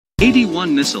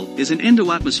AD-1 missile is an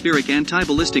endo-atmospheric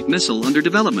anti-ballistic missile under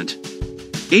development.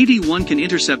 AD-1 can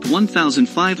intercept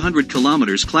 1,500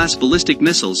 km class ballistic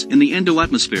missiles in the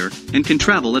endo-atmosphere and can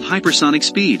travel at hypersonic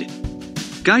speed.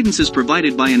 Guidance is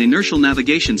provided by an inertial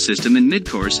navigation system in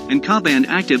mid-course and Ka-band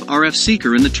active RF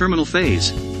seeker in the terminal phase.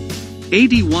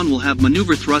 AD-1 will have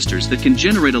maneuver thrusters that can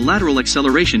generate a lateral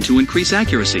acceleration to increase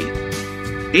accuracy.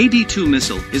 AD-2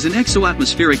 missile is an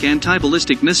exo-atmospheric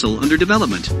anti-ballistic missile under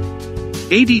development.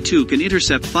 AD-2 can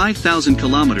intercept 5,000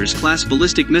 km class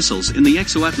ballistic missiles in the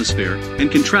exo-atmosphere and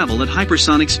can travel at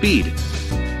hypersonic speed.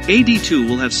 AD-2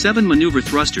 will have 7 maneuver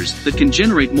thrusters that can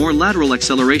generate more lateral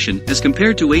acceleration as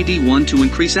compared to AD-1 to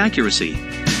increase accuracy.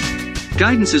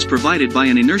 Guidance is provided by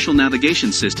an inertial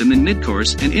navigation system in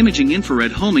mid-course and imaging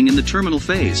infrared homing in the terminal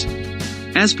phase.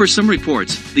 As per some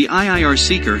reports, the IIR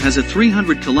seeker has a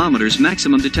 300 km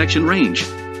maximum detection range.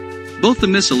 Both the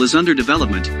missile is under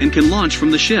development and can launch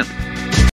from the ship.